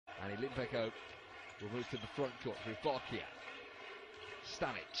Olympico will move to the front court through Borkia.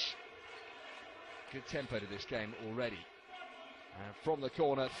 Stanic. Good tempo to this game already. And from the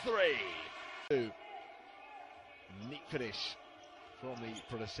corner, 3. 2. Neat finish from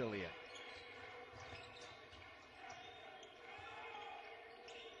the Brazilian.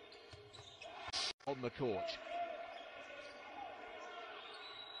 On the court.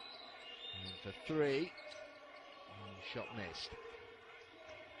 And for 3. Shot missed.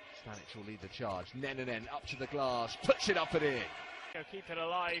 Stanic will lead the charge. Nenonen up to the glass, puts it up and in. Keep it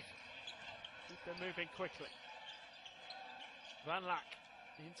alive. Keep them moving quickly. Van Lack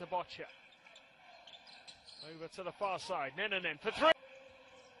into Boccia. Over to the far side. Nenonen for 3.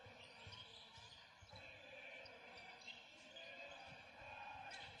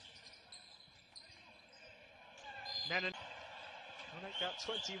 Nenonen will make that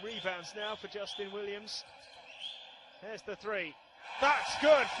 20 rebounds now for Justin Williams. There's the 3. That's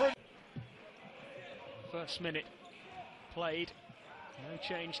good for first minute played. No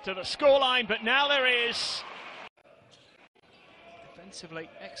change to the scoreline, but now there is. Defensively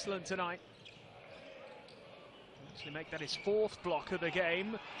excellent tonight. Actually make that his 4th block of the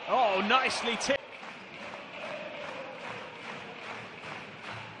game. Oh, nicely tipped.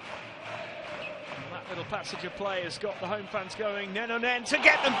 That little passage of play has got the home fans going. Nenonen to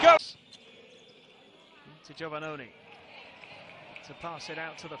get them going. To Giovannoni. To pass it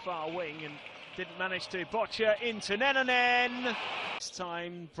out to the far wing and didn't manage to. Boccia into Nenonen. This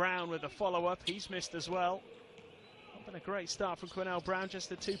time Brown with a follow-up. He's missed as well. Not been a great start from Quinnell Brown. Just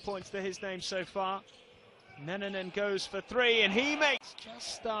the 2 points to his name so far. Nenonen goes for 3 and he makes.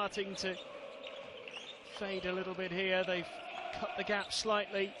 Just starting to fade a little bit here. They've cut the gap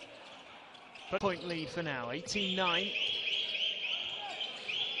slightly. But point lead for now. 18-9.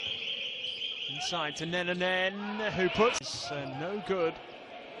 Inside to Nenonen, who puts no good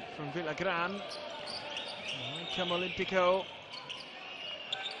from Villagran. Here come Olympico.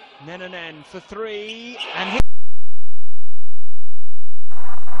 Nenonen for 3, and